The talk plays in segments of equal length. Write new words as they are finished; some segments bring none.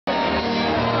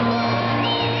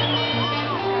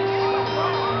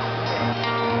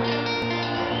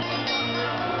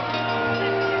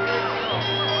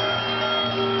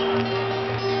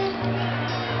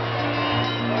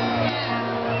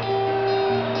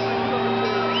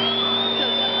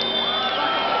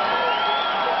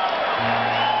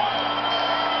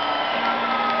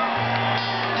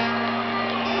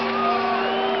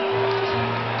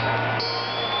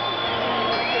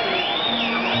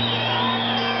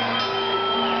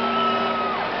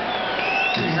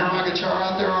hear my guitar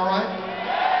out there all right?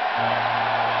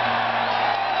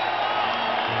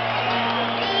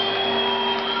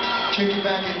 Take you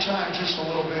back in time just a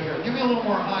little bit here. Give me a little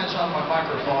more highs on my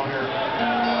microphone here,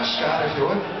 Scott, if you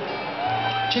would.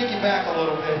 Take you back a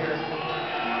little bit here.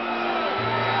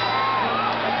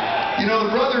 You know,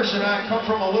 the brothers and I come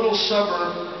from a little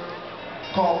suburb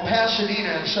called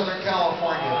Pasadena in Southern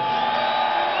California.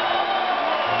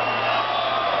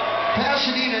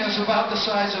 Pasadena is about the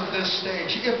size of this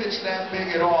stage, if it's that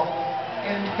big at all.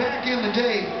 And back in the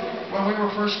day, when we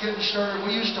were first getting started,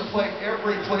 we used to play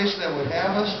every place that would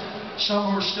have us.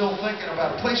 Some were still thinking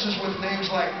about it. Places with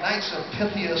names like Knights of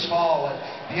Pythias Hall and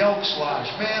the Elks Lodge.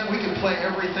 Man, we could play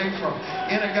everything from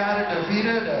Inagata de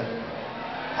Vida to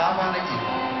Havanagi.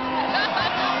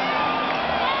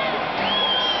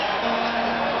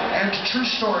 And true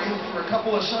story, for a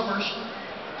couple of summers,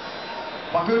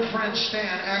 my good friend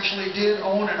Stan actually did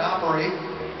own and operate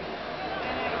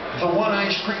the one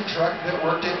ice cream truck that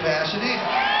worked in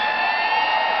Pasadena.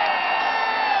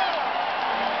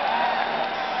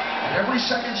 Every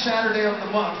second Saturday of the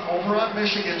month, over on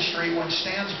Michigan Street, when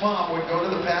Stan's mom would go to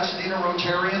the Pasadena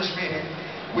Rotarians meeting,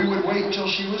 we would wait until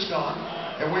she was gone,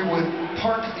 and we would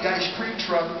park the ice cream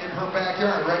truck in her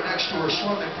backyard, right next to her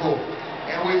swimming pool.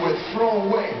 And we would throw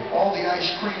away all the ice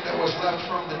cream that was left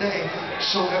from the day,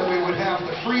 so that we would have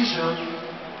the freezer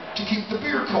to keep the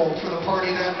beer cold for the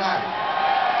party that night.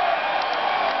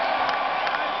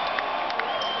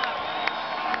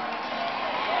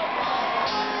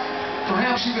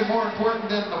 Perhaps even more important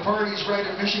than the parties right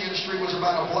at Michigan Street was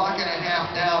about a block and a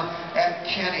half down at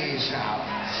Kenny's house.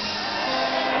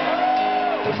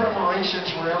 The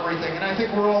preparations were everything, and I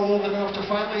think we're all old enough to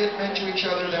finally admit to each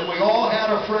other that we all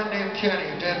had a friend named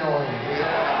Kenny, didn't we?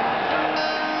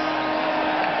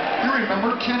 You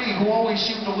remember Kenny, who always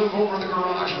seemed to live over the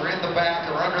garage or in the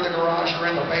back or under the garage or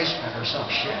in the basement or some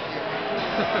shit.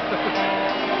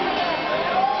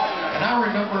 And I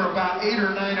remember about 8 or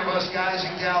 9 of us guys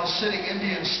and gals sitting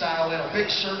Indian style in a big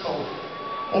circle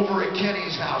over at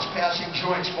Kenny's house, passing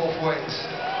joints both ways.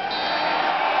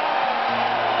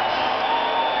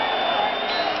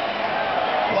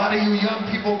 A lot of you young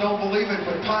people don't believe it,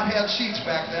 but pot had seats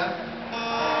back then.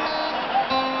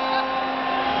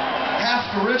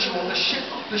 Half the ritual, the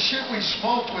shit we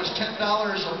smoked was $10,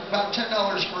 about $10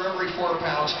 for every 4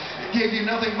 pounds. It gave you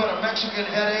nothing but a Mexican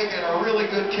headache and a really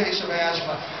good case of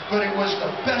asthma. But it was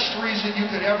the best reason you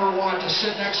could ever want to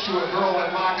sit next to a girl in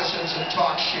moccasins and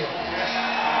talk shit.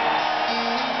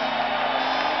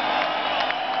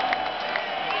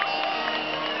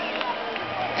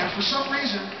 And for some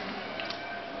reason,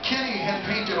 Kenny had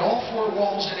painted all 4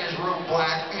 walls in his room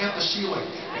black and the ceiling.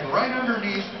 And right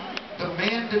underneath the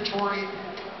mandatory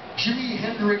Jimi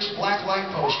Hendrix black light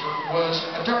poster was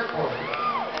a dartboard.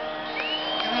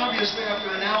 And obviously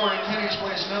after an hour at Kenny's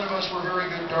place, none of us were very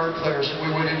good dart players, and we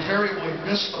would invariably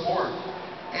miss the board.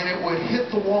 And it would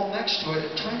hit the wall next to it,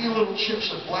 and tiny little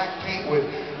chips of black paint would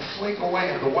flake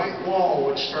away, and the white wall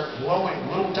would start glowing,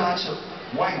 little dots of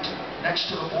white next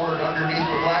to the board underneath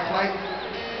the black light.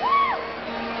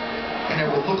 And it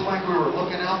would look like we were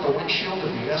looking out the windshield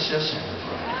of the SS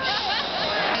Enterprise.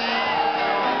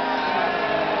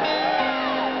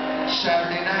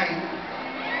 Saturday night,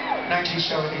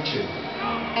 1972.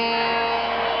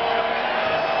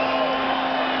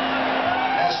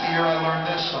 That's the year I learned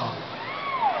this song.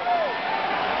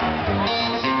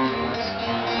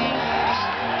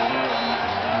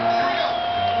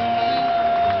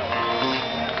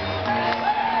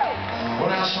 Well,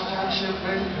 now sometimes you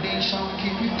need something to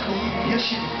keep you cool. Yes,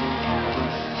 you do.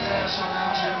 Yeah,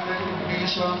 sometimes you need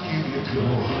something to keep you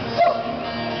cool.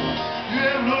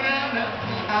 Yeah, look out now.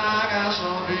 I got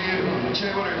some for you. Tell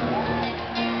you what it is.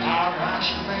 I'll write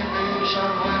you, baby,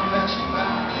 circle and pass it by.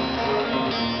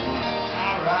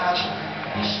 I'll write you,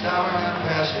 stop and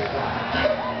pass it by.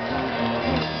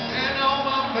 And all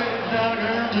my baby down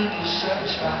here to be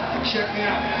satisfied. Check me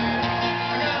out.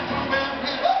 I got two baby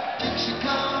Dixie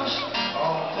cars.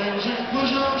 All things and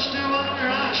push-ups still under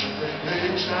ice.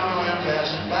 Baby, stop and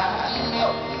pass it by.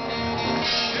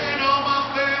 And all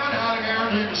my baby down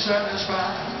here to be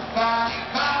satisfied. Bye,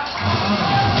 bye.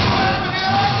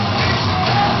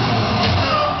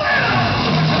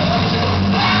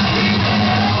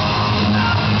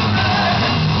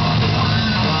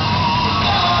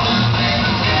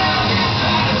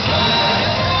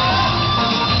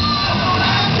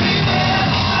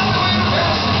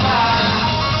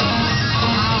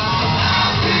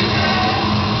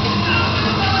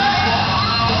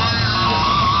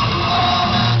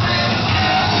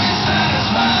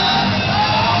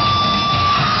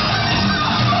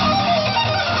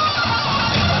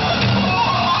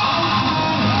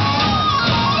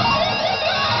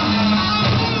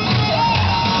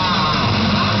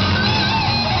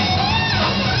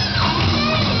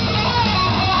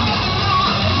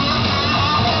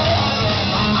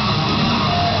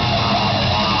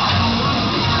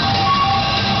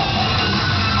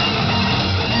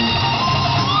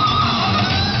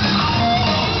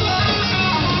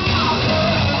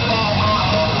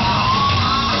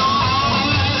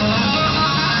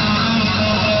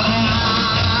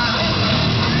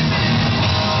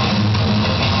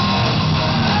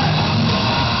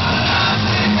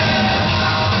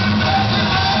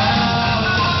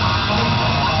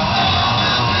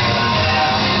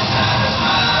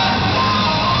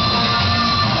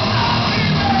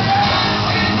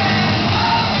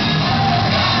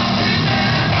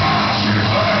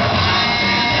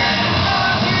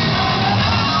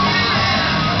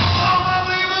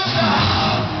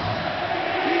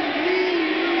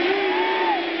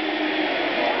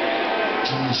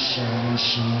 shine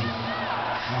so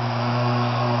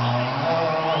high.